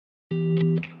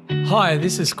Hi,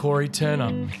 this is Corey Turner,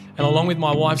 and along with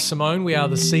my wife Simone, we are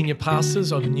the senior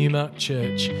pastors of Numa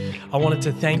Church. I wanted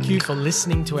to thank you for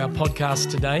listening to our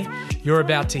podcast today. You're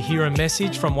about to hear a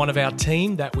message from one of our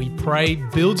team that we pray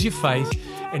builds your faith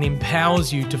and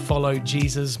empowers you to follow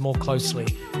Jesus more closely.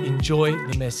 Enjoy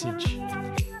the message.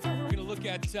 We're going to look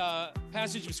at a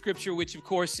passage of Scripture, which of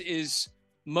course is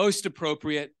most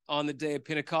appropriate on the day of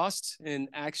Pentecost in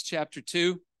Acts chapter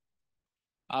 2.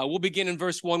 We'll begin in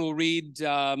verse 1. We'll read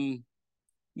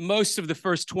most of the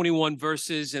first 21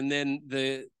 verses and then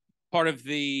the part of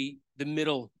the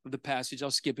middle of the passage.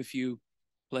 I'll skip a few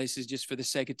places just for the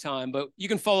sake of time. But you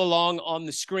can follow along on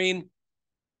the screen,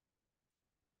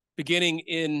 beginning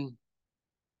in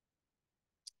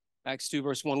Acts 2,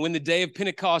 verse 1. When the day of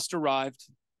Pentecost arrived,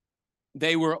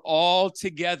 they were all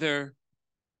together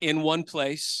in one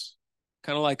place,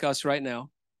 kind of like us right now.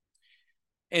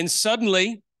 And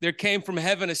suddenly, there came from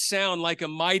heaven a sound like a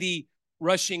mighty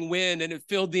rushing wind, and it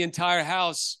filled the entire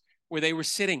house where they were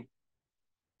sitting.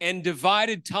 And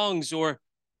divided tongues or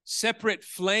separate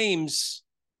flames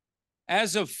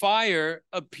as of fire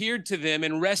appeared to them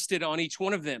and rested on each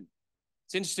one of them.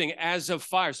 It's interesting, as of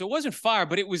fire. So it wasn't fire,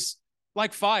 but it was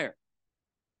like fire.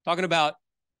 Talking about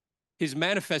his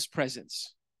manifest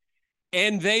presence.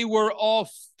 And they were all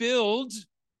filled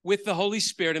with the Holy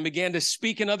Spirit and began to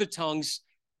speak in other tongues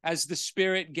as the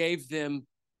Spirit gave them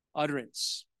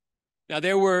utterance. Now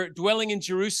there were dwelling in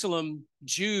Jerusalem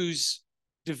Jews,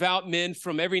 devout men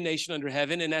from every nation under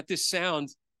heaven, and at this sound,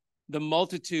 the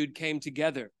multitude came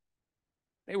together.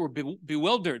 They were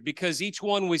bewildered because each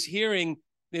one was hearing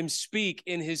them speak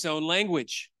in his own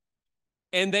language.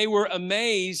 And they were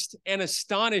amazed and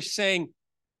astonished, saying,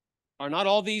 "Are not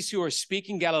all these who are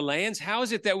speaking Galileans? How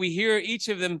is it that we hear each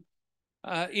of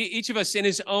us in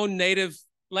his own native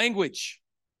language?"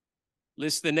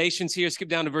 List the nations here, skip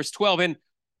down to verse 12. And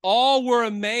all were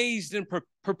amazed and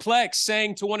perplexed,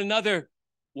 saying to one another,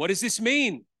 "What does this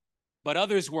mean?" But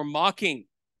others were mocking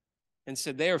and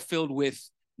said, "They are filled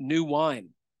with new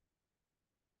wine."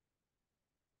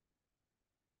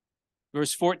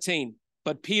 Verse 14.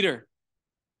 But Peter,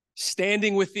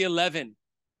 standing with the 11,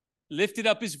 lifted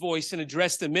up his voice and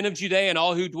addressed the men of Judea and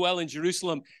all who dwell in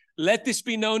Jerusalem. "Let this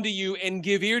be known to you, and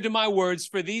give ear to my words,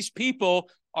 for these people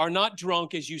are not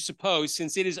drunk as you suppose,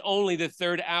 since it is only the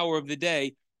third hour of the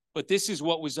day. But this is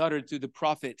what was uttered through the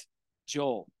prophet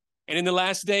Joel. And in the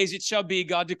last days it shall be,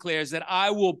 God declares, that I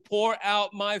will pour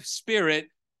out my spirit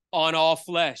on all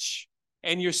flesh.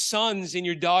 And your sons and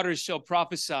your daughters shall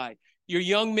prophesy. Your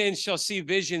young men shall see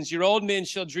visions. Your old men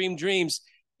shall dream dreams.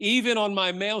 Even on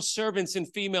my male servants and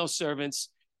female servants,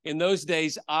 in those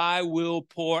days I will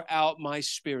pour out my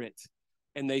spirit,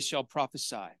 and they shall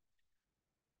prophesy.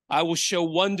 I will show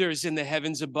wonders in the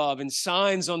heavens above and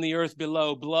signs on the earth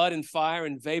below, blood and fire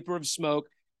and vapor of smoke.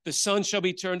 The sun shall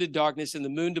be turned to darkness and the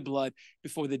moon to blood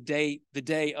before the day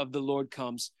of the Lord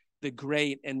comes, the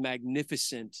great and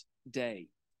magnificent day.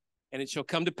 And it shall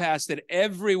come to pass that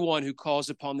everyone who calls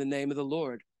upon the name of the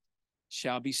Lord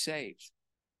shall be saved."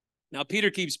 Now, Peter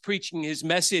keeps preaching his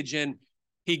message, and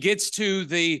he gets to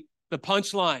the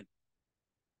punchline.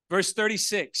 Verse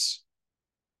 36.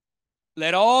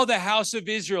 "Let all the house of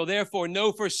Israel therefore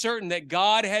know for certain that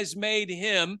God has made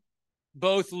him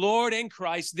both Lord and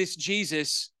Christ, this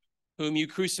Jesus whom you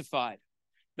crucified."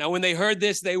 Now when they heard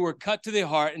this, they were cut to the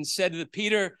heart and said to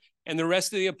Peter and the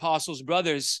rest of the apostles,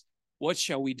 "Brothers, what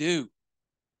shall we do?"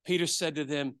 Peter said to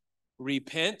them,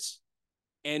 "Repent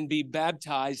and be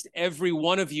baptized, every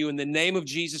one of you, in the name of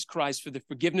Jesus Christ for the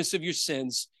forgiveness of your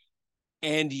sins,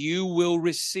 and you will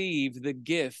receive the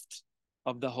gift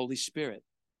of the Holy Spirit.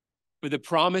 For the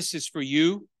promise is for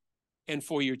you and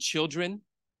for your children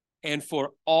and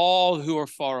for all who are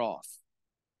far off,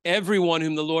 everyone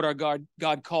whom the Lord our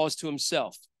God calls to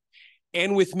himself."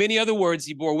 And with many other words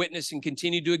he bore witness and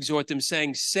continued to exhort them,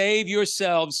 saying, "Save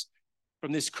yourselves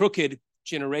from this crooked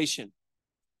generation."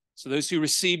 So those who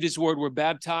received his word were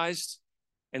baptized,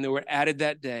 and there were added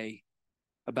that day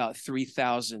about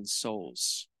 3,000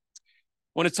 souls. I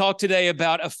want to talk today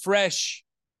about a fresh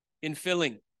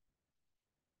infilling.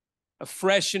 A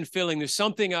fresh infilling. There's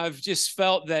something I've just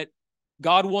felt that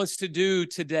God wants to do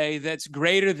today that's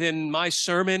greater than my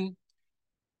sermon,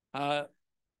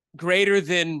 greater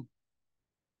than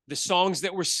the songs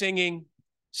that we're singing,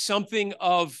 something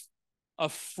of a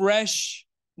fresh,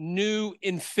 new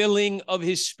infilling of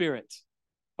his Spirit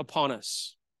upon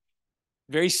us.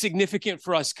 Very significant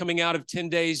for us coming out of 10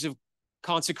 days of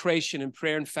consecration and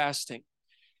prayer and fasting.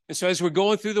 And so as we're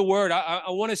going through the word, I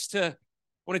want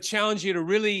to challenge you to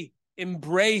really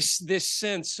embrace this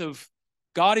sense of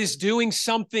God is doing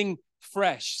something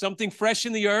fresh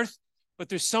in the earth, but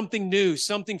there's something new,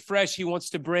 something fresh he wants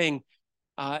to bring.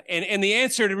 And the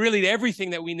answer to really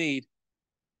everything that we need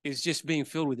is just being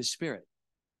filled with the Spirit.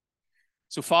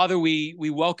 So, Father, we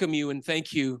welcome you and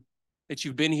thank you that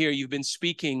you've been here, you've been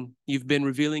speaking, you've been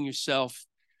revealing yourself.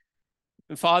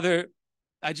 And Father,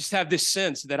 I just have this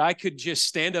sense that I could just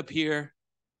stand up here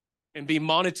and be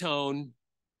monotone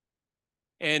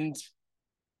and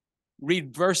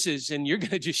read verses, and you're going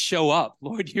to just show up,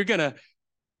 Lord. You're going to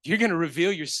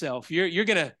reveal yourself. You're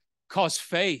going to cause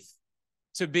faith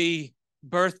to be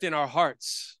birthed in our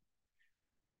hearts.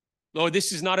 Lord,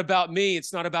 this is not about me.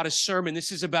 It's not about a sermon.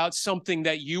 This is about something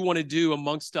that you want to do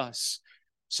amongst us.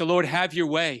 So, Lord, have your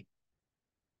way.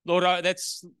 Lord,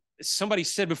 that's somebody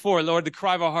said before, Lord, the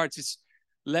cry of our hearts is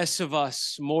less of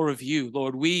us, more of you.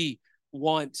 Lord, we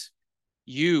want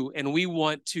you, and we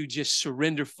want to just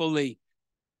surrender fully.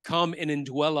 Come and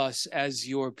indwell us as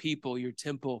your people, your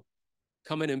temple.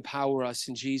 Come and empower us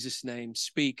in Jesus' name.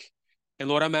 Speak. And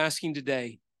Lord, I'm asking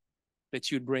today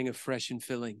that you would bring a fresh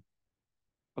infilling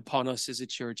upon us as a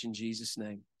church in Jesus'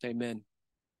 name. Amen.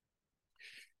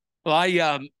 Well,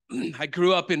 I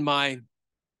grew up in my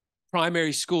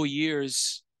primary school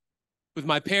years with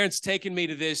my parents taking me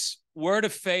to this Word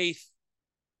of Faith,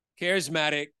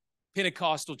 charismatic,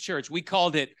 Pentecostal church. We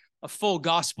called it a full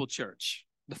gospel church,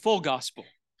 the full gospel,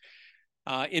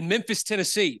 in Memphis,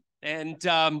 Tennessee. And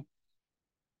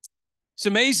it's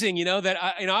amazing, that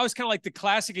I was kind of like the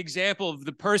classic example of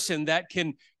the person that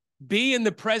can be in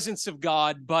the presence of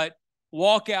God, but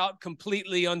walk out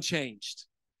completely unchanged.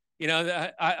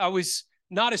 I was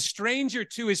not a stranger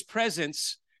to his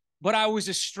presence, but I was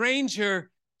a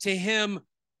stranger to him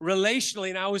relationally,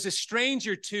 and I was a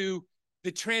stranger to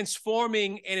the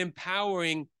transforming and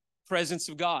empowering presence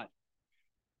of God.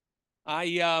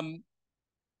 I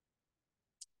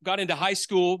got into high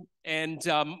school, and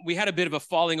we had a bit of a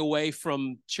falling away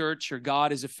from church or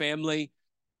God as a family.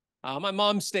 My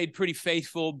mom stayed pretty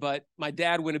faithful, but my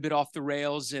dad went a bit off the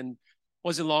rails, and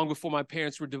wasn't long before my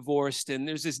parents were divorced, and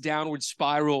there's this downward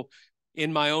spiral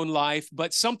in my own life.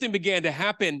 But something began to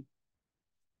happen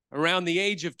around the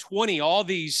age of 20.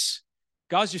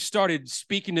 God just started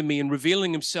speaking to me and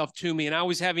revealing himself to me, and I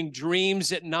was having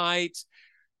dreams at night.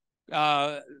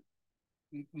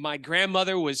 My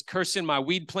grandmother was cursing my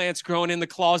weed plants growing in the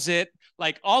closet.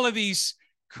 Like, all of these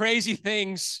crazy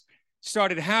things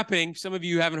started happening. Some of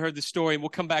you haven't heard the story, and we'll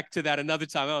come back to that another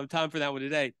time. I don't have time for that one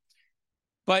today.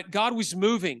 But God was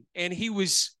moving, and he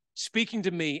was speaking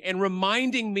to me and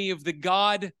reminding me of the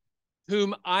God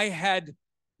whom I had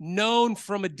known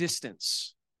from a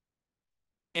distance.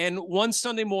 And one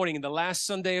Sunday morning, the last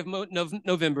Sunday of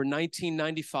November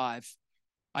 1995,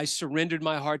 I surrendered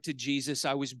my heart to Jesus.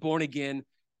 I was born again,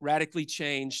 radically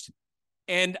changed.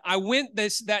 And I went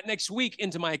that next week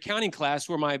into my accounting class,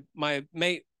 where my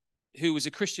mate, who was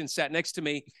a Christian, sat next to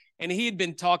me, and he had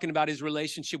been talking about his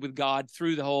relationship with God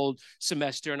through the whole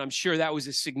semester, and I'm sure that was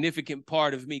a significant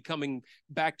part of me coming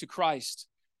back to Christ.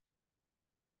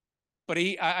 But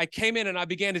I came in and I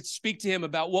began to speak to him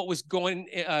about what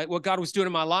God was doing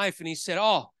in my life, and he said,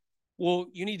 "Oh, well,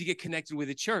 you need to get connected with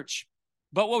a church."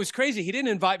 But what was crazy, he didn't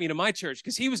invite me to my church,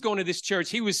 because he was going to this church.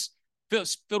 He was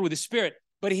filled with the Spirit,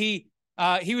 but he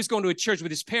was going to a church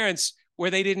with his parents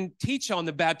where they didn't teach on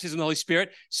the baptism of the Holy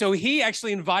Spirit. So he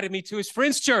actually invited me to his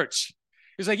friend's church.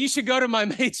 He was like, "You should go to my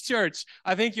mate's church.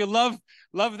 I think you'll love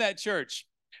that church."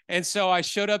 And so I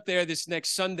showed up there this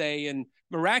next Sunday, and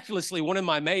miraculously, one of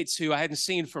my mates who I hadn't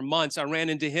seen for months, I ran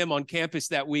into him on campus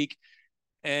that week,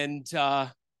 and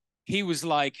he was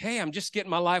like, "Hey, I'm just getting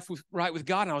my life right with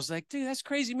God." And I was like, "Dude, that's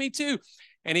crazy. Me too."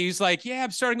 And he was like, "Yeah,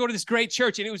 I'm starting to go to this great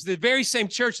church." And it was the very same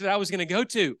church that I was going to go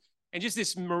to. And just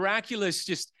this miraculous,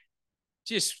 just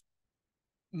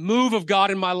move of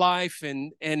God in my life.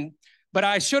 But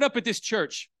I showed up at this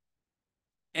church,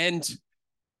 and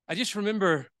I just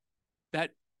remember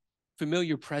that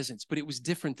familiar presence, but it was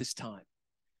different this time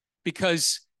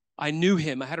because I knew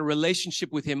him. I had a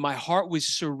relationship with him. My heart was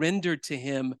surrendered to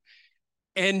him,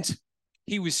 and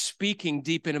he was speaking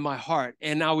deep into my heart.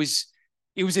 And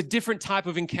it was a different type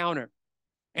of encounter.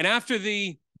 And after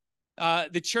the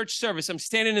church service, I'm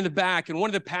standing in the back, and one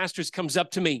of the pastors comes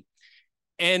up to me,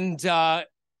 and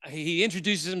he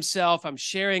introduces himself. I'm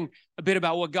sharing a bit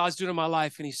about what God's doing in my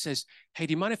life. And he says, "Hey,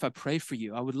 do you mind if I pray for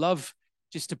you? I would love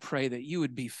just to pray that you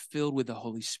would be filled with the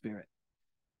Holy Spirit."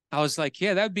 I was like,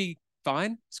 "Yeah, that'd be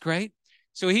fine. It's great."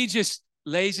 So he just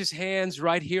lays his hands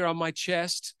right here on my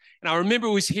chest. And I remember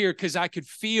it was here because I could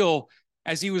feel,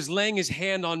 as he was laying his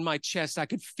hand on my chest, I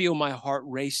could feel my heart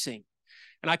racing.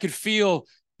 And I could feel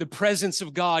the presence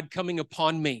of God coming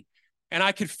upon me. And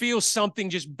I could feel something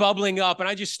just bubbling up. And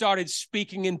I just started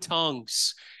speaking in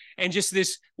tongues. and just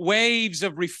this waves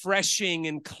of refreshing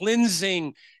and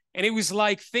cleansing. And it was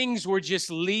like things were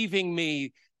just leaving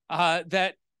me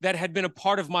that had been a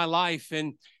part of my life,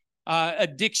 and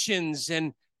addictions.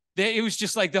 And it was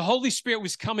just like the Holy Spirit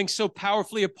was coming so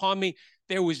powerfully upon me.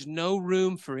 There was no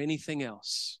room for anything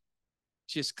else,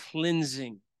 just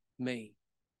cleansing me.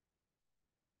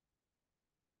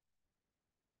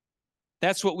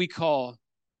 That's what we call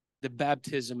the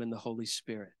baptism in the Holy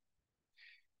Spirit.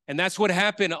 And that's what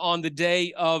happened on the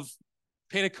day of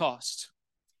Pentecost.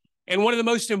 And one of the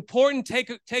most important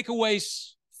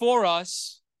takeaways for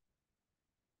us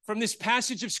from this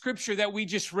passage of Scripture that we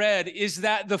just read is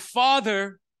that the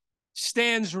Father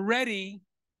stands ready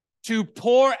to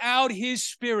pour out his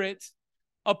Spirit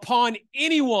upon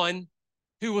anyone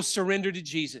who will surrender to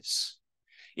Jesus.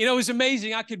 You know, it was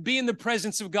amazing. I could be in the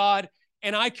presence of God,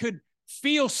 and I could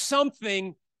feel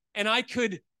something, and I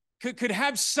could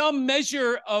have some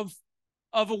measure of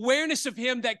awareness of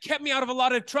him that kept me out of a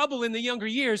lot of trouble in the younger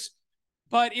years.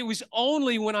 But it was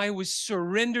only when I was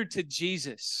surrendered to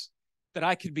Jesus that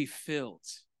I could be filled,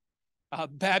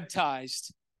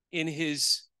 baptized in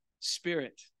his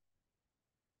Spirit.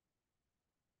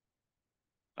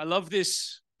 I love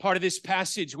this part of this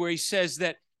passage where he says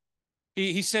that,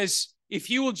 he says, if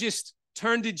you will just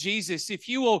turn to Jesus, if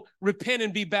you will repent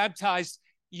and be baptized,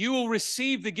 you will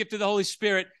receive the gift of the Holy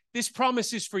Spirit. This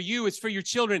promise is for you, it's for your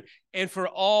children, and for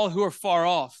all who are far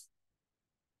off.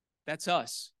 That's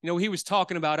us. You know, he was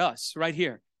talking about us right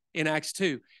here in Acts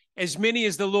 2. As many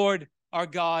as the Lord our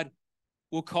God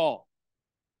will call.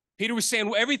 Peter was saying,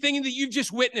 well, everything that you've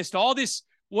just witnessed, all this,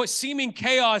 what seeming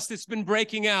chaos that's been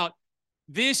breaking out,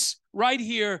 this right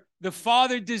here, the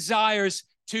Father desires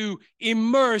to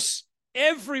immerse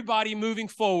everybody moving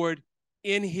forward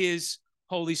in his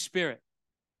Holy Spirit.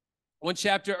 One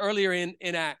chapter earlier in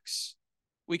Acts,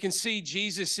 we can see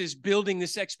Jesus is building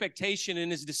this expectation in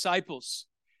his disciples.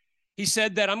 He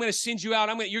said that I'm going to send you out.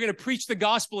 You're going to preach the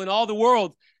gospel in all the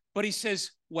world. But he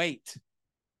says, wait.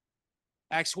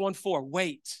 Acts 1:4,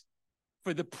 wait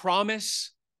for the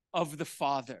promise of the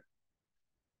Father,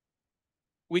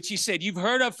 which he said, you've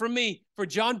heard of from me, for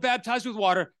John baptized with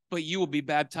water, but you will be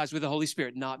baptized with the Holy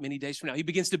Spirit not many days from now. He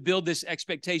begins to build this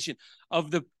expectation of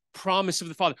the promise of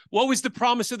the Father. What was the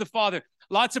promise of the Father?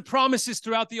 Lots of promises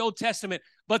throughout the Old Testament,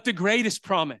 but the greatest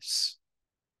promise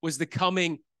was the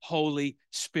coming Holy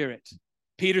Spirit.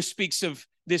 Peter speaks of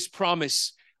this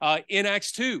promise in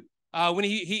Acts 2 when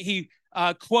he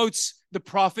quotes the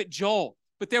prophet Joel.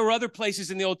 But there were other places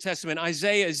in the Old Testament,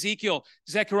 Isaiah, Ezekiel,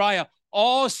 Zechariah,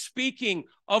 all speaking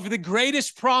of the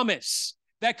greatest promise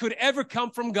that could ever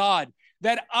come from God,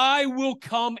 that I will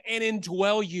come and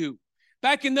indwell you.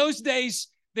 Back in those days,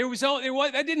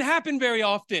 that didn't happen very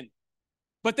often,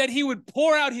 but that he would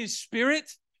pour out his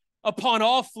Spirit upon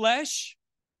all flesh,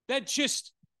 that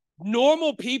just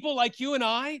normal people like you and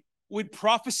I would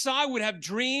prophesy, would have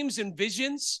dreams and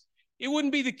visions. It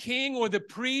wouldn't be the king or the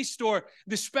priest or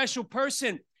the special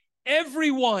person.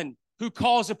 Everyone who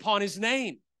calls upon his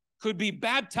name could be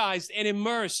baptized and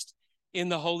immersed in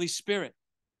the Holy Spirit.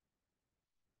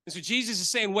 And so Jesus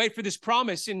is saying, wait for this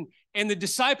promise. And the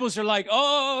disciples are like,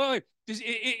 oh,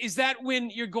 is that when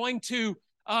you're going to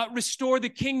restore the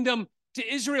kingdom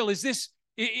to Israel? Is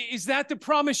that the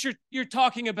promise you're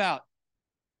talking about?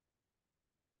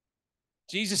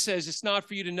 Jesus says it's not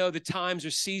for you to know the times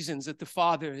or seasons that the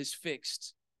Father has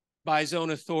fixed by his own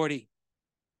authority.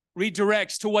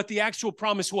 Redirects to what the actual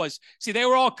promise was. See, they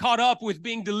were all caught up with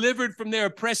being delivered from their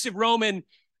oppressive Roman,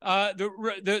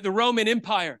 the Roman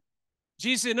Empire.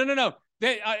 Jesus said, no.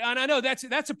 I know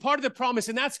that's a part of the promise,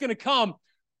 and that's going to come.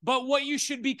 But what you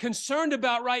should be concerned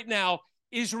about right now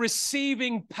is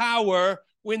receiving power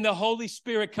when the Holy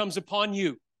Spirit comes upon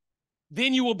you.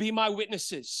 Then you will be my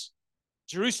witnesses.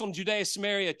 Jerusalem, Judea,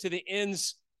 Samaria, to the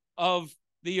ends of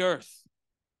the earth.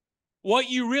 What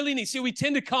you really need. See, we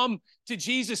tend to come to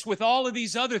Jesus with all of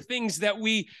these other things that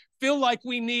we feel like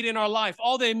we need in our life,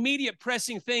 all the immediate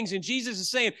pressing things. And Jesus is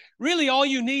saying, really, all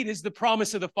you need is the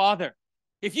promise of the Father.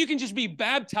 If you can just be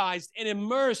baptized and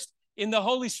immersed in the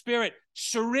Holy Spirit,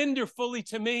 surrender fully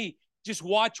to me, just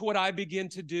watch what I begin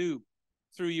to do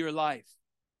through your life.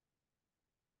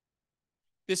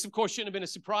 This, of course, shouldn't have been a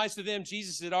surprise to them.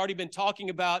 Jesus had already been talking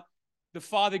about the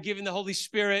Father giving the Holy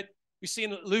Spirit. We see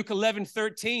in Luke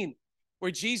 11:13,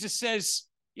 where Jesus says,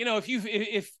 you know, if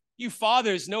you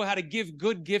fathers know how to give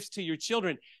good gifts to your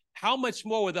children, how much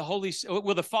more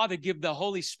will the Father give the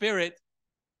Holy Spirit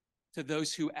to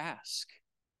those who ask?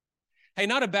 Hey,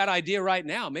 not a bad idea right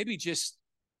now. Maybe just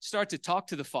start to talk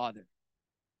to the Father.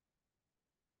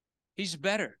 He's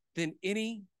better than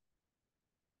any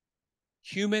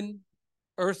human,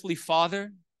 earthly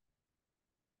father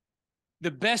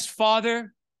the best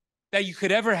father that you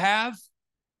could ever have,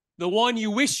 the one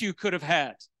you wish you could have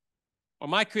had. Or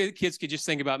my kids could just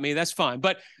think about me, that's fine.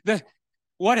 But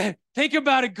think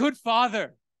about a good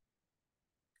father.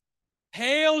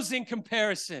 Pales in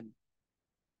comparison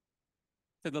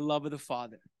to the love of the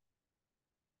Father.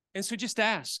 And so just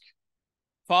ask,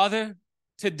 Father,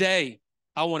 today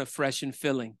I want a fresh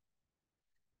infilling.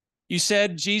 You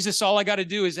said, Jesus, all I got to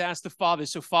do is ask the Father.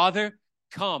 So Father,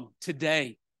 come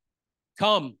today.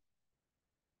 Come.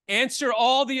 Answer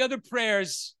all the other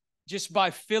prayers just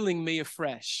by filling me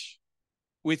afresh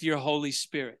with your Holy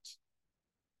Spirit.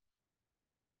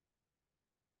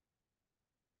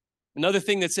 Another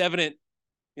thing that's evident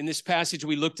in this passage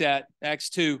we looked at, Acts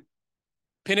 2,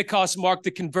 Pentecost marked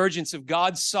the convergence of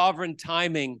God's sovereign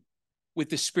timing with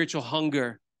the spiritual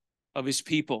hunger of his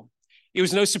people. It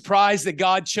was no surprise that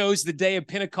God chose the day of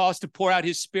Pentecost to pour out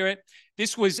his Spirit.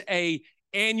 This was an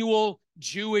annual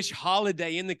Jewish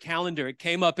holiday in the calendar. It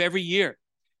came up every year.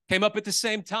 Came up at the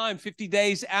same time, 50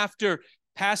 days after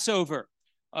Passover.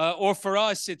 Or for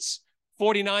us, it's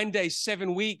 49 days,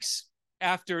 7 weeks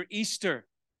after Easter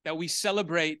that we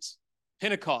celebrate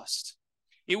Pentecost.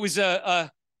 It was a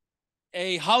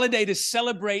holiday to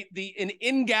celebrate an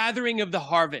ingathering of the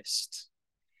harvest.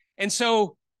 And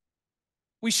so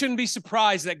we shouldn't be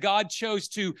surprised that God chose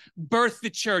to birth the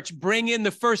church, bring in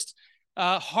the first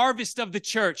harvest of the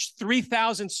church,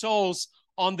 3,000 souls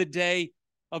on the day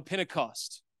of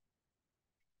Pentecost.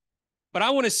 But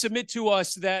I want to submit to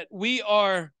us that we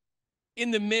are in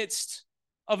the midst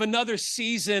of another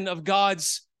season of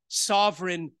God's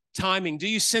sovereign timing. Do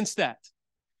you sense that?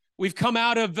 We've come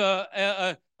out of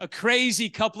a crazy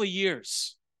couple of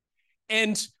years,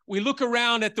 and we look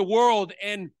around at the world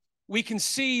and we can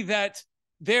see that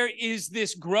there is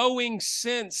this growing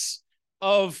sense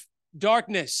of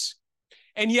darkness.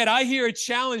 And yet I hear a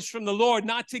challenge from the Lord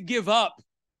not to give up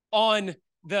on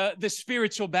the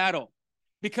spiritual battle,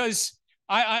 because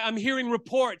I'm hearing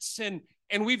reports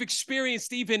and we've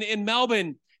experienced even in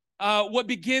Melbourne what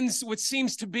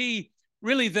seems to be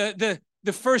really the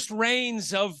first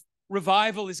rains of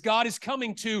revival as God is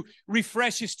coming to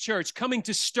refresh his church, coming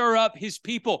to stir up his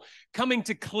people, coming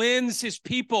to cleanse his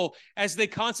people as they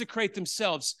consecrate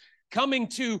themselves, coming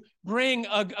to bring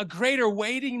a greater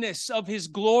weightiness of his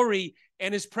glory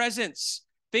and his presence.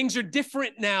 Things are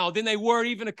different now than they were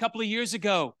even a couple of years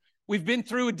ago. We've been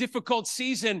through a difficult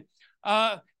season,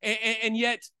 and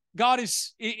yet God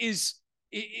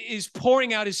is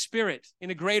pouring out his Spirit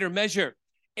in a greater measure.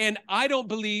 And I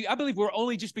believe we're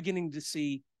only just beginning to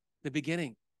see the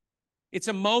beginning. It's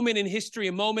a moment in history,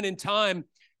 a moment in time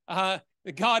that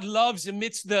God loves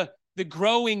amidst the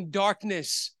growing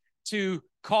darkness to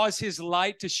cause his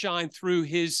light to shine through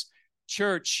his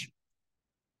church.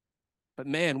 But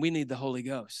man, we need the Holy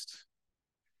Ghost.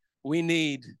 We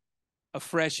need a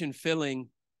fresh infilling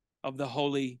of the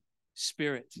Holy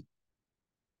Spirit.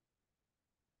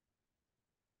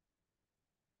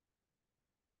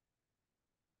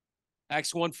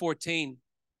 Acts 1:14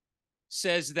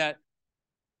 says that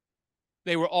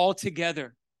they were all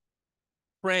together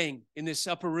praying in this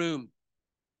upper room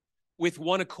with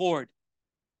one accord,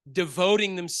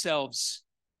 devoting themselves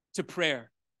to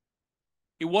prayer.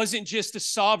 It wasn't just a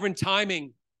sovereign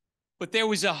timing, but there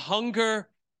was a hunger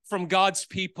from God's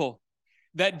people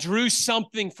that drew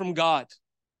something from God.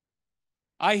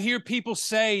 I hear people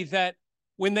say that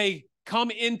when they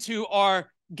come into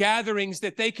our gatherings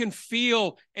that they can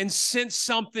feel and sense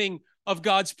something of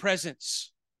God's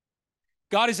presence.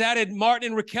 God has added Martin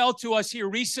and Raquel to us here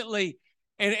recently,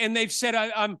 and they've said,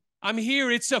 I'm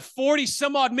here. It's a 40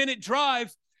 some odd minute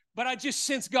drive, but I just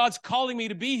sense God's calling me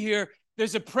to be here.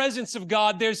 There's a presence of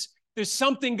God. There's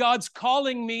something God's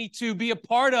calling me to be a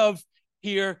part of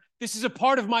here. This is a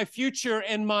part of my future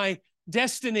and my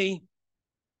destiny.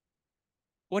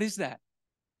 What is that?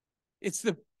 It's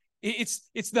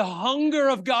the hunger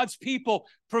of God's people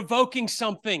provoking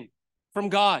something from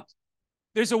God.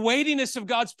 There's a weightiness of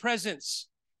God's presence.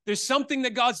 There's something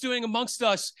that God's doing amongst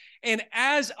us. And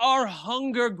as our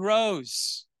hunger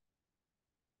grows,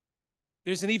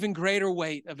 there's an even greater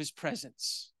weight of his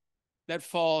presence that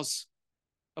falls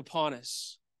upon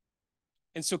us.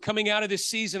 And so coming out of this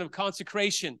season of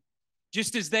consecration,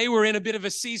 just as they were in a bit of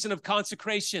a season of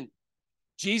consecration,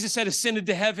 Jesus had ascended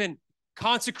to heaven,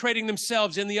 consecrating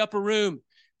themselves in the upper room,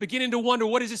 beginning to wonder,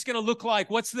 what is this going to look like?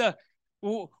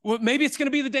 Maybe it's going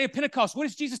to be the day of Pentecost. What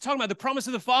is Jesus talking about? The promise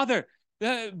of the Father,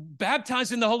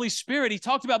 baptized in the Holy Spirit. He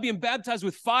talked about being baptized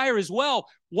with fire as well.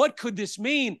 What could this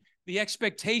mean? The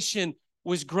expectation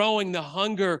was growing. The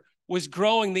hunger was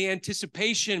growing. The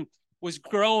anticipation was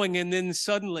growing. And then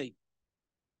suddenly,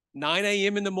 9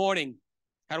 a.m. in the morning,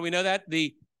 How do we know that?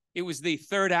 It was the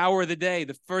third hour of the day,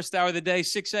 the first hour of the day,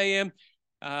 6 a.m.,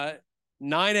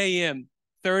 9 a.m.,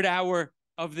 third hour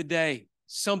of the day.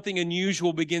 Something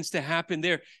unusual begins to happen.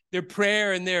 Their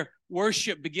prayer and their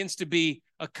worship begins to be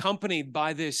accompanied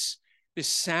by this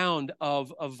sound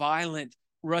of a violent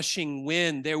rushing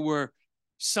wind. There were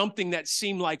something that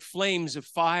seemed like flames of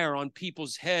fire on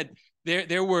people's head.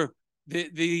 There were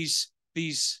these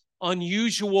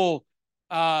unusual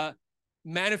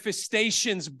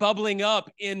manifestations bubbling up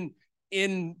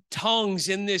in tongues,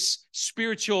 in this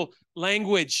spiritual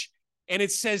language. And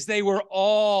it says they were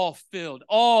all filled,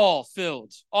 all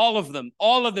of them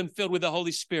filled with the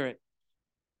Holy Spirit,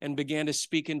 and began to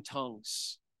speak in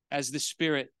tongues as the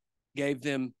Spirit gave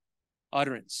them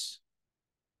utterance.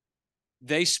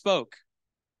 They spoke.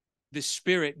 The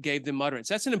Spirit gave them utterance.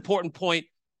 That's an important point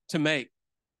to make,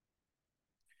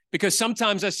 because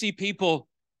sometimes I see people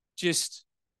just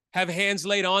have hands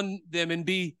laid on them and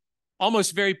be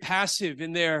almost very passive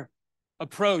in their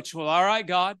approach. Well, all right,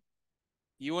 God,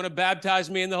 you want to baptize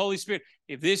me in the Holy Spirit.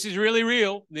 If this is really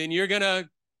real, then you're going to,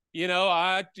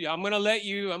 I'm going to let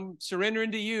you, I'm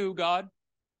surrendering to you, God.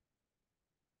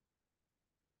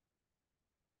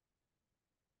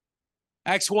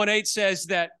 Acts 1:8 says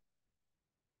that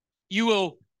you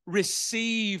will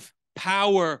receive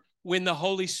power when the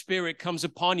Holy Spirit comes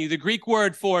upon you. The Greek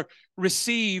word for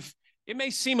receive, it may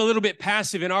seem a little bit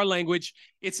passive in our language.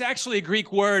 It's actually a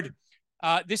Greek word.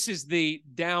 This is the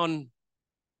down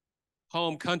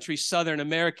home country Southern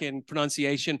American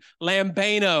pronunciation,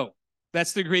 lambano.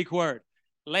 That's the Greek word,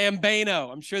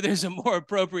 lambano. I'm sure there's a more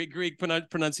appropriate Greek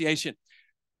pronunciation.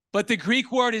 But the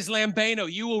Greek word is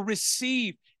lambano. You will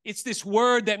receive. It's this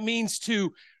word that means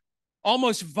to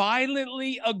almost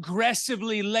violently,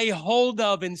 aggressively lay hold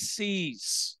of and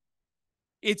seize.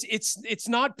 It's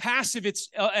not passive. It's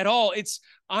at all. It's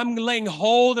I'm laying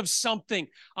hold of something.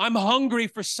 I'm hungry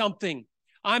for something.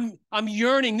 I'm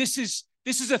yearning. This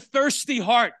is a thirsty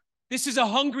heart. This is a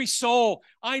hungry soul.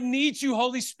 I need you,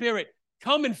 Holy Spirit.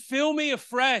 Come and fill me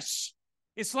afresh.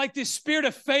 It's like this spirit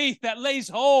of faith that lays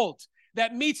hold,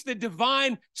 that meets the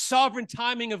divine sovereign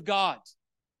timing of God,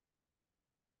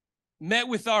 met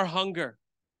with our hunger.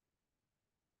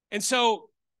 And so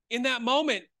in that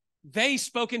moment, they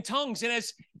spoke in tongues. And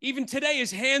as even today,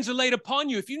 as hands are laid upon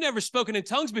you, if you've never spoken in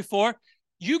tongues before,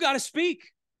 you got to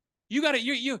speak. You got to,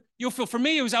 you'll feel, for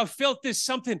me, I felt this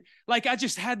something like I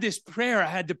just had this prayer. I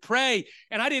had to pray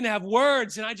and I didn't have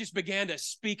words and I just began to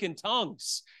speak in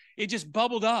tongues. It just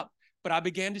bubbled up, but I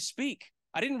began to speak.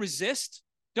 I didn't resist.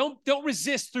 Don't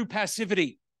resist through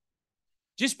passivity.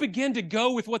 Just begin to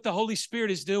go with what the Holy Spirit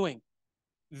is doing.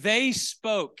 They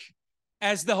spoke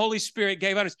as the Holy Spirit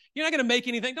gave utterance. You're not going to make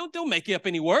anything. Don't make up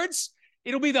any words.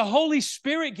 It'll be the Holy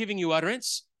Spirit giving you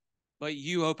utterance, but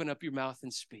you open up your mouth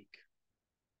and speak.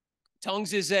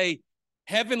 Tongues is a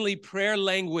heavenly prayer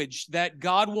language that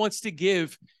God wants to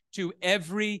give to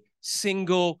every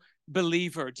single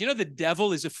believer. Do you know the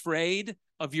devil is afraid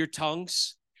of your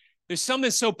tongues? There's something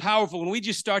so powerful when we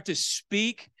just start to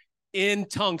speak in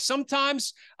tongues.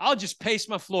 Sometimes I'll just pace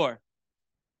my floor.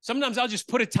 Sometimes I'll just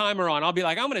put a timer on. I'll be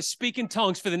like, I'm going to speak in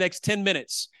tongues for the next 10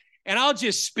 minutes. And I'll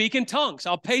just speak in tongues.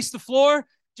 I'll pace the floor,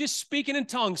 just speaking in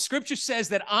tongues. Scripture says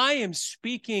that I am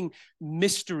speaking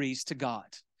mysteries to God.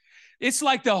 It's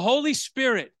like the Holy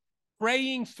Spirit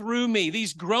praying through me.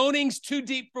 These groanings too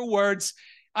deep for words.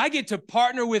 I get to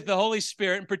partner with the Holy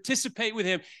Spirit and participate with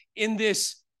him in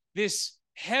this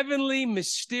heavenly,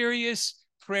 mysterious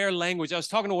prayer language. I was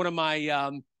talking to one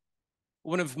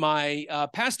of my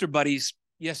pastor buddies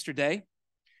yesterday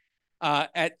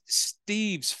at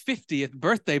Steve's 50th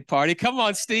birthday party. Come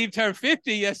on, Steve turned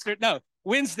 50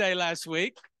 Wednesday last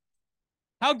week.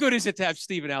 How good is it to have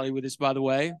Steve and Allie with us, by the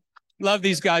way? Love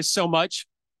these guys so much.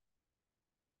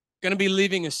 Going to be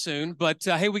leaving us soon, but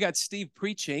hey, we got Steve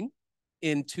preaching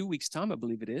in 2 weeks' time, I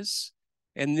believe it is.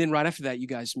 And then right after that, you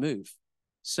guys move.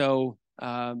 So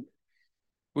we're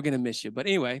going to miss you. But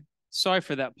anyway, sorry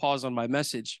for that pause on my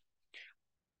message.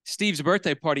 Steve's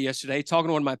birthday party yesterday, talking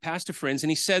to one of my pastor friends, and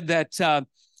he said that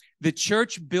the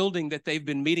church building that they've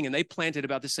been meeting in, they planted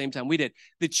about the same time we did.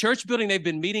 The church building they've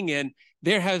been meeting in,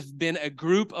 there has been a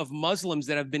group of Muslims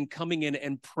that have been coming in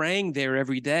and praying there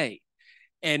every day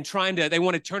and they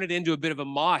want to turn it into a bit of a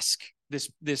mosque,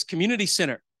 this community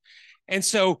center. And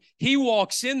so he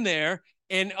walks in there,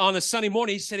 and on a Sunday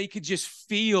morning, he said he could just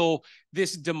feel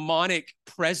this demonic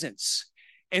presence.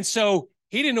 And so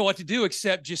he didn't know what to do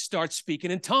except just start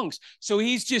speaking in tongues. So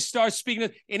he's just started speaking.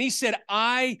 And he said,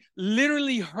 I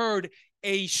literally heard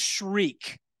a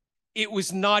shriek. It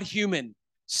was not human.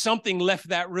 Something left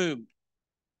that room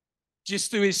just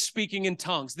through his speaking in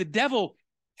tongues. The devil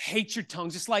hate your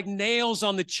tongues. It's like nails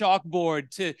on the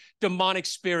chalkboard to demonic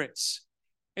spirits.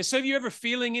 And so if you're ever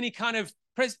feeling any kind of,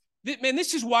 man,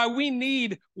 this is why we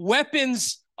need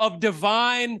weapons of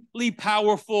divinely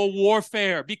powerful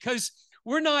warfare, because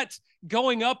we're not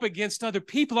going up against other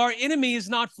people. Our enemy is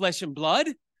not flesh and blood.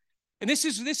 And this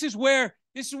is where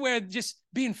just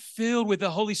being filled with the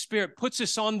Holy Spirit puts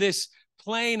us on this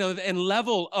plane of and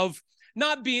level of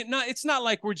it's not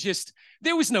like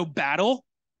there was no battle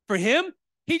for him.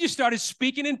 He just started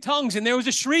speaking in tongues and there was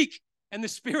a shriek and the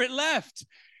Spirit left.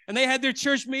 And they had their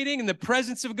church meeting and the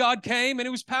presence of God came and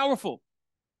it was powerful.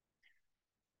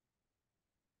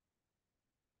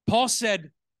 Paul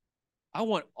said, I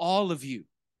want all of you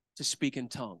to speak in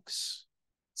tongues.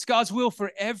 It's God's will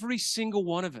for every single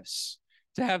one of us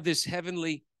to have this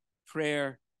heavenly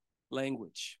prayer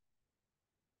language.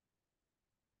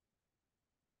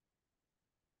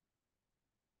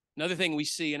 Another thing we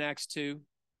see in Acts 2,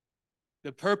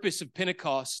 the purpose of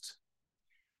Pentecost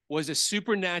was a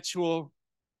supernatural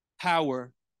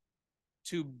power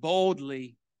to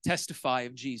boldly testify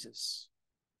of Jesus.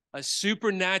 A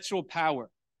supernatural power.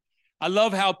 I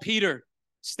love how Peter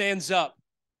stands up.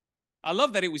 I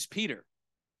love that it was Peter.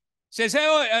 Says,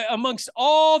 hey, amongst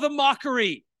all the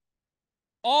mockery,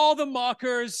 all the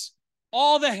mockers,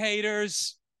 all the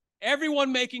haters,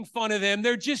 everyone making fun of them,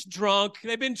 they're just drunk.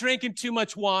 They've been drinking too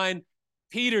much wine.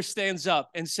 Peter stands up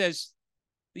and says,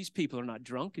 these people are not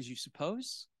drunk as you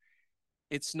suppose.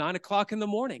 It's 9 o'clock in the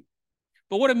morning.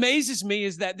 But what amazes me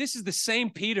is that this is the same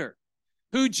Peter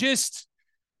who just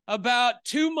about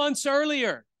 2 months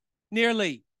earlier,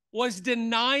 nearly, was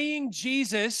denying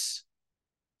Jesus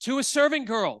to a servant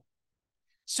girl.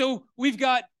 So we've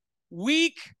got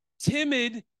weak,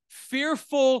 timid,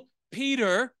 fearful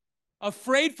Peter,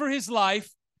 afraid for his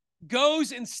life,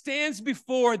 goes and stands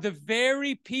before the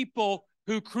very people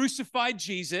who crucified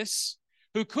Jesus,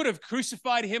 who could have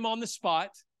crucified him on the spot,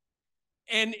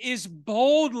 and is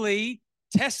boldly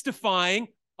testifying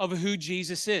of who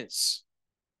Jesus is.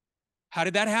 How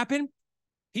did that happen?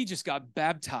 He just got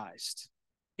baptized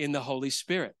in the Holy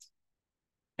Spirit.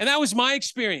 And that was my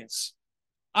experience.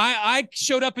 I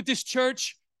showed up at this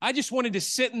church. I just wanted to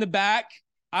sit in the back.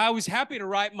 I was happy to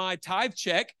write my tithe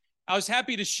check. I was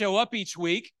happy to show up each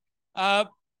week. I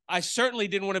certainly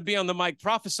didn't want to be on the mic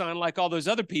prophesying like all those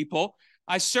other people.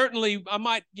 I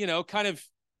might, kind of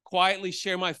quietly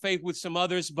share my faith with some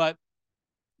others, but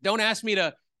don't ask me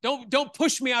to, don't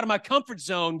push me out of my comfort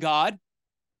zone, God.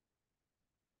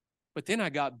 But then I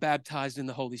got baptized in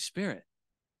the Holy Spirit.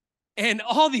 And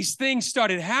all these things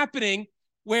started happening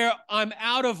where I'm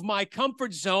out of my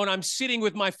comfort zone. I'm sitting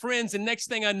with my friends, and next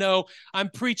thing I know, I'm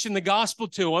preaching the gospel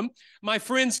to them. My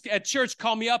friends at church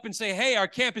call me up and say, hey, our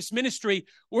campus ministry,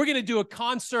 we're going to do a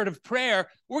concert of prayer.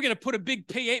 We're going to put a big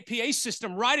PA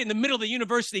system right in the middle of the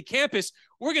university campus.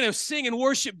 We're going to sing and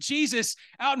worship Jesus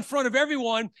out in front of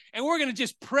everyone, and we're going to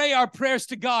just pray our prayers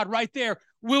to God right there.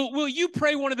 Will you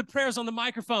pray one of the prayers on the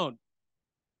microphone?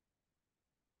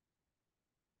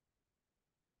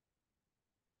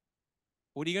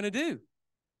 What are you going to do?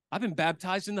 I've been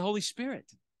baptized in the Holy Spirit.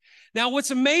 Now,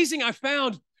 what's amazing I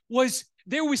found was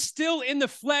there was still in the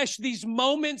flesh these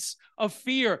moments of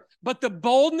fear, but the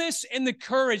boldness and the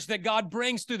courage that God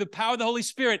brings through the power of the Holy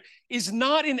Spirit is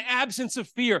not in absence of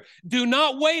fear. Do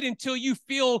not wait until you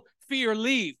feel fear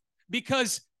leave,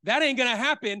 because that ain't going to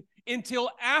happen until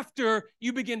after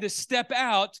you begin to step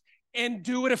out and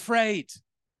do it afraid.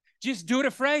 Just do it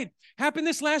afraid. Happened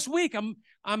this last week. I'm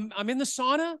in the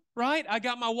sauna, right? I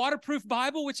got my waterproof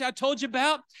Bible, which I told you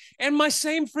about. And my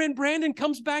same friend, Brandon,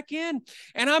 comes back in.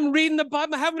 And I'm reading the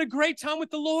Bible, having a great time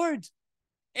with the Lord.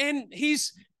 And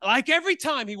he's like, every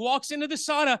time he walks into the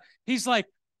sauna, he's like,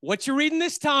 what you reading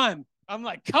this time? I'm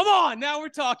like, come on, now we're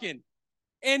talking.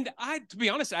 And to be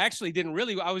honest, I actually didn't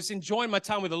really. I was enjoying my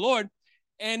time with the Lord.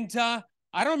 And I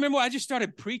don't remember. I just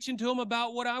started preaching to him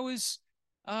about what I was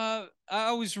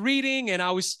reading, and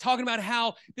I was talking about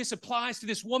how this applies to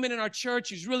this woman in our church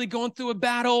who's really going through a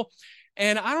battle.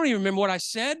 And I don't even remember what I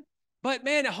said, but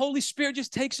man, the Holy Spirit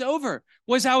just takes over.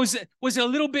 Was it a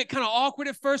little bit kind of awkward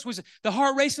at first? Was the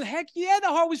heart racing? Heck yeah, the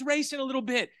heart was racing a little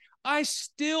bit. I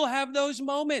still have those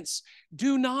moments.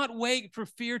 Do not wait for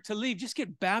fear to leave. Just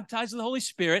get baptized in the Holy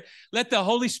Spirit. Let the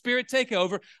Holy Spirit take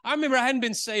over. I remember I hadn't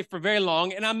been saved for very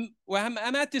long, and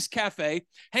I'm at this cafe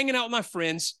hanging out with my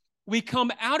friends. We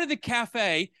come out of the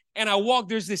cafe, and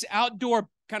there's this outdoor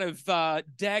kind of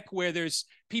deck where there's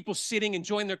people sitting,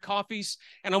 enjoying their coffees.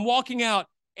 And I'm walking out,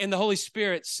 and the Holy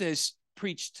Spirit says,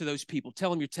 preach to those people. Tell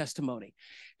them your testimony.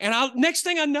 And next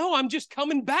thing I know, I'm just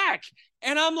coming back.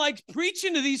 And I'm like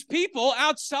preaching to these people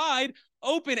outside,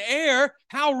 open air.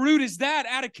 How rude is that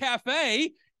at a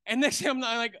cafe? And next thing I'm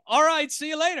like, all right, see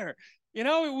you later.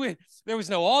 There was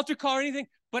no altar call or anything,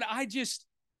 but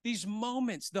these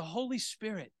moments, the Holy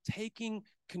Spirit taking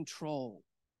control.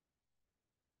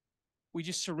 We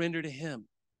just surrender to him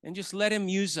and just let him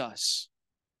use us.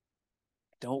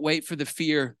 Don't wait for the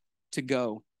fear to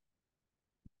go.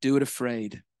 Do it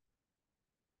afraid.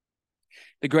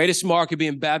 The greatest mark of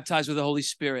being baptized with the Holy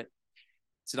Spirit,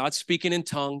 it's not speaking in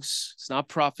tongues. It's not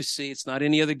prophecy. It's not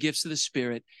any other gifts of the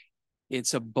Spirit.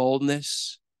 It's a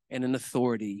boldness and an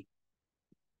authority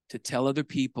to tell other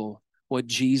people what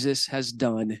Jesus has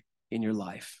done in your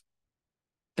life.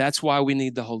 That's why we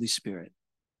need the Holy Spirit.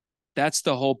 That's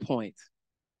the whole point.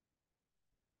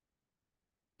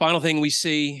 Final thing we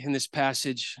see in this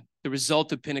passage, the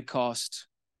result of Pentecost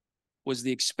was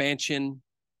the expansion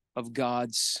of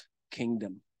God's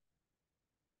kingdom.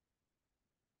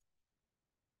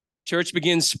 Church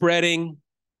begins spreading.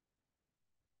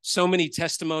 So many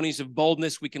testimonies of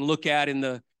boldness we can look at in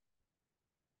the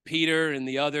Peter and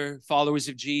the other followers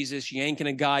of Jesus, yanking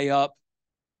a guy up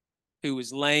who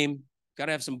was lame. Got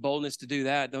to have some boldness to do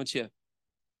that, don't you?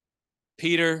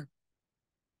 Peter,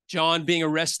 John being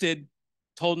arrested,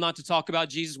 told not to talk about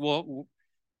Jesus. Well,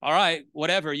 all right,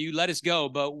 whatever, you let us go,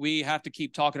 but we have to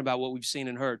keep talking about what we've seen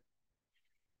and heard.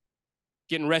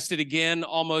 Getting arrested again,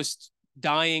 almost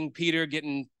dying. Peter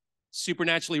getting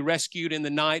supernaturally rescued in the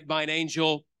night by an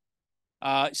angel.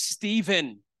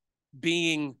 Stephen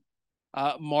being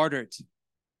martyred,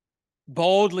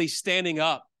 boldly standing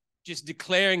up, just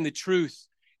declaring the truth,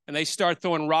 and they start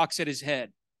throwing rocks at his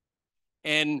head.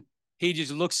 And he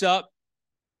just looks up,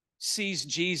 sees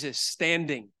Jesus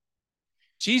standing.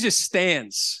 Jesus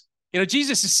stands.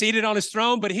 Jesus is seated on his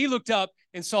throne, but he looked up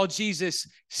and saw Jesus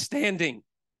standing.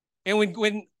 And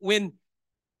when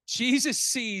Jesus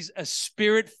sees a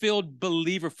spirit-filled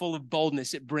believer full of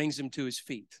boldness, it brings him to his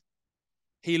feet.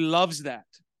 He loves that.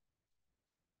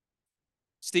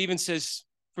 Stephen says,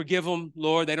 forgive them,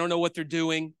 Lord. They don't know what they're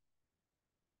doing.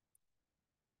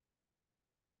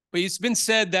 But it's been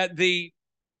said that the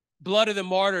blood of the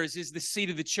martyrs is the seed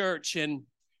of the church. And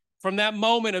from that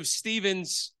moment of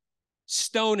Stephen's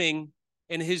stoning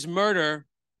and his murder,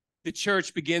 the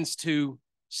church begins to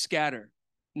scatter.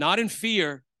 Not in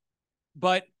fear,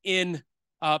 but in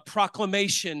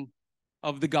proclamation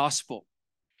of the gospel.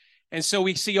 And so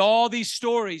we see all these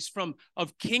stories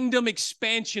of kingdom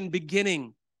expansion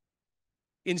beginning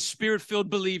in spirit-filled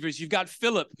believers. You've got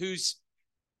Philip, who's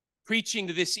preaching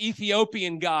to this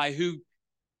Ethiopian guy who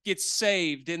gets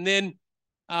saved and then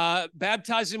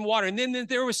baptized in water. And then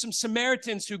there were some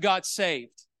Samaritans who got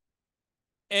saved.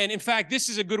 And in fact, this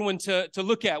is a good one to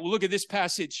look at. We'll look at this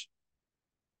passage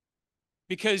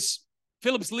because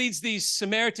Philip leads these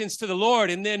Samaritans to the Lord,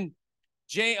 and then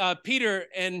Peter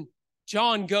and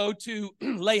John go to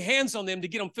lay hands on them to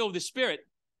get them filled with the Spirit.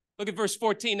 Look at verse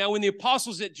 14. Now, when the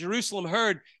apostles at Jerusalem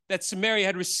heard that Samaria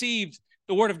had received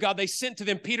the word of God, they sent to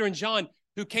them Peter and John,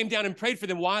 who came down and prayed for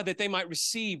them. Why? That they might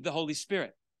receive the Holy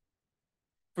Spirit.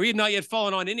 For he had not yet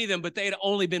fallen on any of them, but they had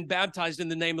only been baptized in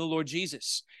the name of the Lord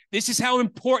Jesus. This is how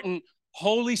important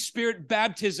Holy Spirit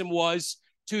baptism was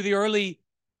to the early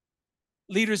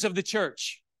leaders of the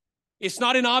church. It's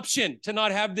not an option to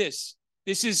not have this.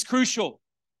 This is crucial.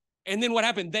 And then what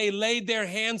happened? They laid their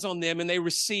hands on them and they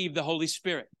received the Holy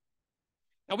Spirit.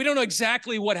 Now, we don't know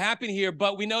exactly what happened here,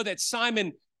 but we know that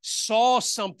Simon saw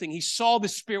something. He saw the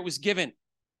Spirit was given.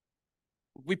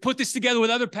 We put this together with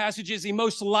other passages. He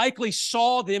most likely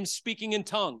saw them speaking in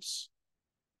tongues.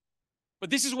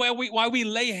 But this is why we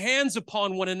lay hands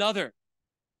upon one another.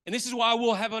 And this is why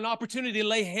we'll have an opportunity to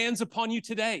lay hands upon you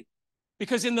today.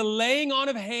 Because in the laying on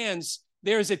of hands,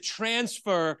 there is a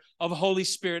transfer of Holy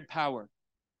Spirit power.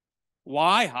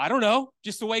 Why? I don't know.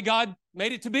 Just the way God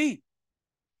made it to be.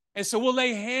 And so we'll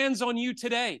lay hands on you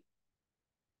today.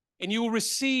 And you will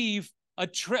receive a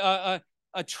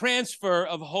transfer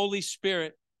of Holy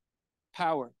Spirit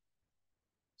power.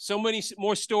 So many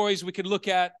more stories we could look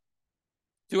at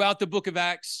throughout the book of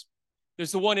Acts.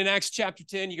 There's the one in Acts chapter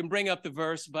 10. You can bring up the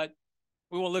verse, but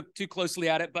we won't look too closely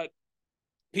at it. But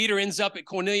Peter ends up at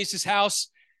Cornelius' house.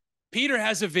 Peter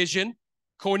has a vision.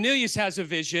 Cornelius has a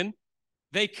vision.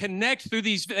 They connect through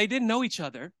these. They didn't know each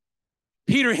other.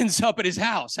 Peter ends up at his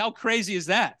house. How crazy is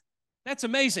that? That's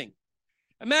amazing.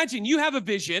 Imagine you have a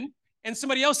vision and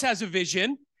somebody else has a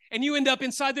vision and you end up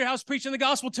inside their house preaching the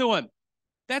gospel to them.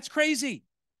 That's crazy.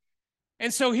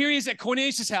 And so here he is at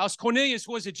Cornelius' house. Cornelius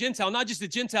was a Gentile, not just a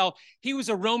Gentile. He was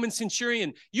a Roman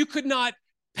centurion. You could not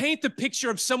paint the picture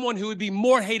of someone who would be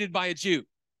more hated by a Jew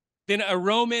than a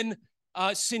Roman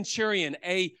centurion,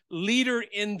 a leader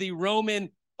in the Roman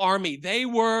army. They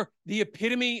were the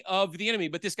epitome of the enemy.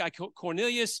 But this guy,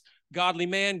 Cornelius, godly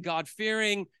man,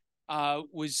 God-fearing,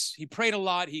 he prayed a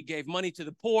lot, he gave money to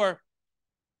the poor.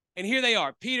 And here they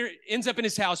are. Peter ends up in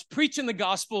his house preaching the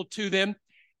gospel to them,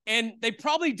 and they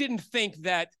probably didn't think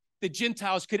that the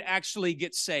Gentiles could actually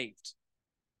get saved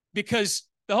because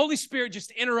the Holy Spirit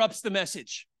just interrupts the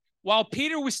message. While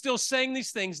Peter was still saying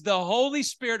these things, the Holy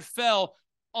Spirit fell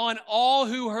on all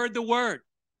who heard the word.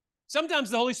 Sometimes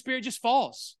the Holy Spirit just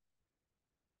falls.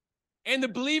 And the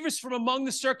believers from among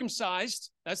the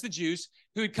circumcised, that's the Jews,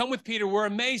 who had come with Peter were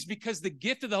amazed because the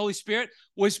gift of the Holy Spirit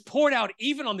was poured out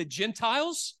even on the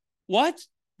Gentiles. What?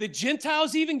 The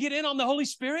Gentiles even get in on the Holy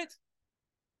Spirit?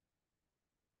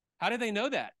 How did they know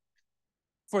that?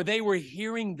 For they were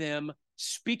hearing them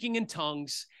speaking in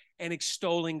tongues and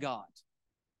extolling God.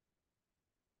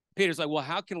 Peter's like, well,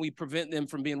 how can we prevent them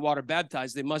from being water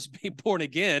baptized? They must be born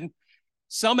again.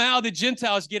 Somehow the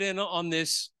Gentiles get in on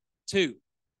this too.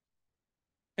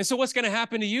 And so what's going to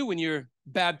happen to you when you're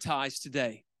baptized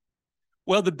today?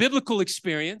 Well, the biblical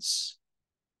experience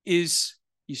is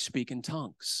you speak in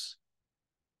tongues.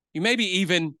 You maybe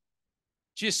even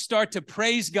just start to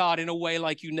praise God in a way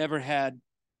like you never had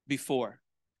before.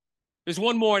 There's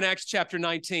one more in Acts chapter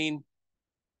 19.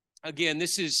 Again,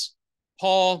 this is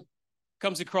Paul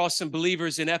comes across some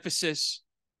believers in Ephesus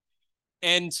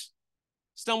and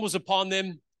stumbles upon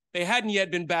them. They hadn't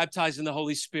yet been baptized in the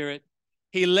Holy Spirit.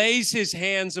 He lays his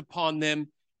hands upon them.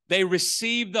 They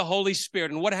receive the Holy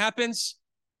Spirit. And what happens?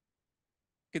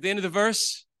 At the end of the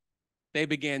verse, they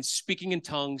began speaking in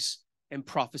tongues and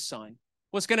prophesying.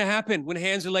 What's going to happen when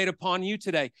hands are laid upon you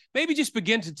today? Maybe just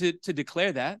begin to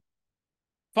declare that.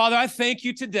 Father, I thank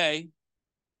you today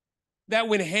that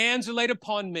when hands are laid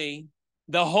upon me,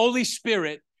 the Holy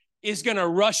Spirit is going to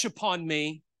rush upon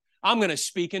me. I'm going to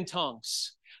speak in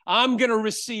tongues. I'm going to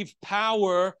receive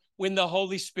power when the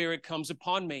Holy Spirit comes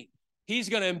upon me. He's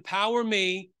going to empower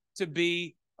me to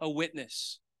be a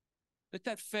witness. Let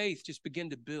that faith just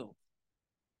begin to build.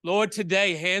 Lord,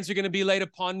 today, hands are going to be laid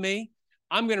upon me.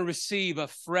 I'm going to receive a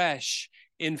fresh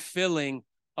infilling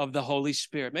of the Holy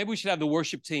Spirit. Maybe we should have the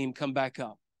worship team come back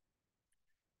up.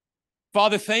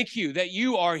 Father, thank you that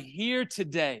you are here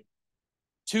today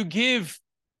to give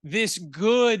this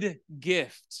good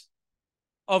gift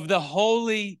of the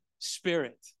Holy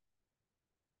Spirit.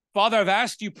 Father, I've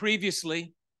asked you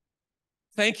previously,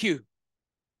 thank you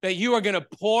that you are going to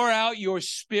pour out your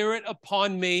Spirit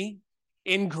upon me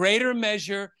in greater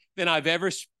measure than I've ever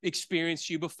experienced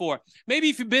you before. Maybe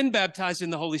if you've been baptized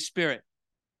in the Holy Spirit,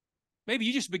 maybe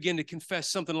you just begin to confess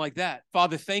something like that.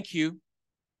 Father, thank you.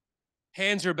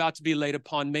 Hands are about to be laid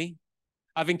upon me.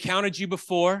 I've encountered you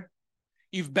before.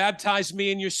 You've baptized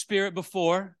me in your Spirit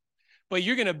before, but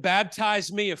you're going to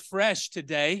baptize me afresh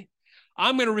today.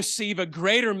 I'm going to receive a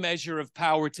greater measure of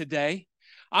power today.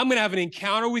 I'm going to have an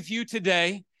encounter with you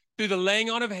today through the laying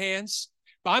on of hands.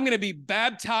 But I'm going to be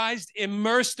baptized,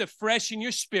 immersed afresh in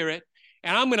your Spirit,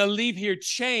 and I'm going to leave here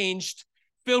changed,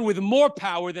 filled with more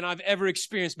power than I've ever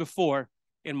experienced before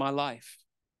in my life.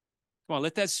 Come on,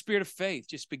 let that spirit of faith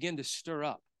just begin to stir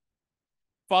up.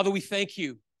 Father, we thank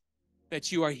you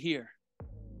that you are here.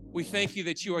 We thank you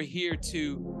that you are here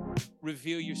to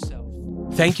reveal yourself.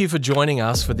 Thank you for joining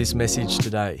us for this message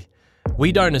today.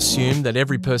 We don't assume that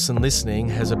every person listening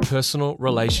has a personal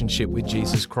relationship with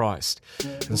Jesus Christ.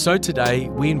 And so today,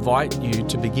 we invite you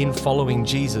to begin following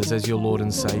Jesus as your Lord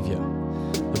and Savior.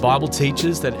 The Bible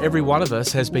teaches that every one of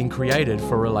us has been created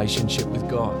for a relationship with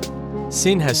God.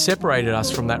 Sin has separated us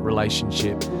from that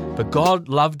relationship, but God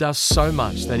loved us so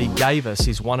much that He gave us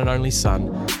His one and only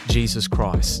Son, Jesus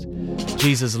Christ.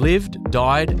 Jesus lived,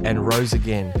 died, and rose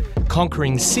again,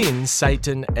 conquering sin,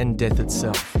 Satan, and death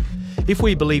itself. If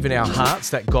we believe in our hearts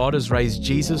that God has raised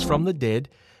Jesus from the dead,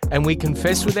 and we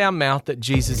confess with our mouth that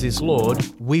Jesus is Lord,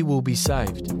 we will be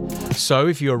saved. So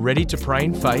if you are ready to pray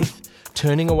in faith,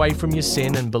 turning away from your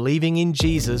sin and believing in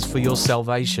Jesus for your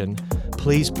salvation,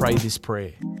 please pray this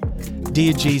prayer.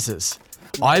 Dear Jesus,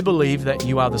 I believe that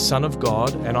you are the Son of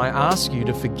God, and I ask you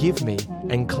to forgive me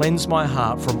and cleanse my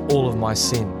heart from all of my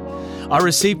sin. I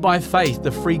receive by faith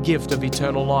the free gift of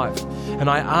eternal life, and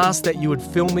I ask that you would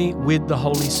fill me with the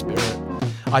Holy Spirit.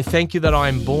 I thank you that I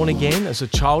am born again as a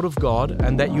child of God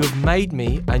and that you have made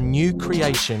me a new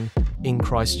creation in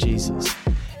Christ Jesus.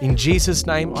 In Jesus'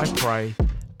 name I pray,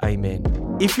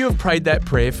 amen. If you have prayed that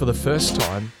prayer for the first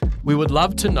time, we would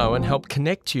love to know and help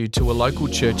connect you to a local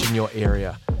church in your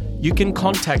area. You can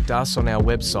contact us on our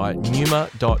website,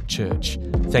 numa.church.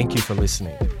 Thank you for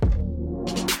listening.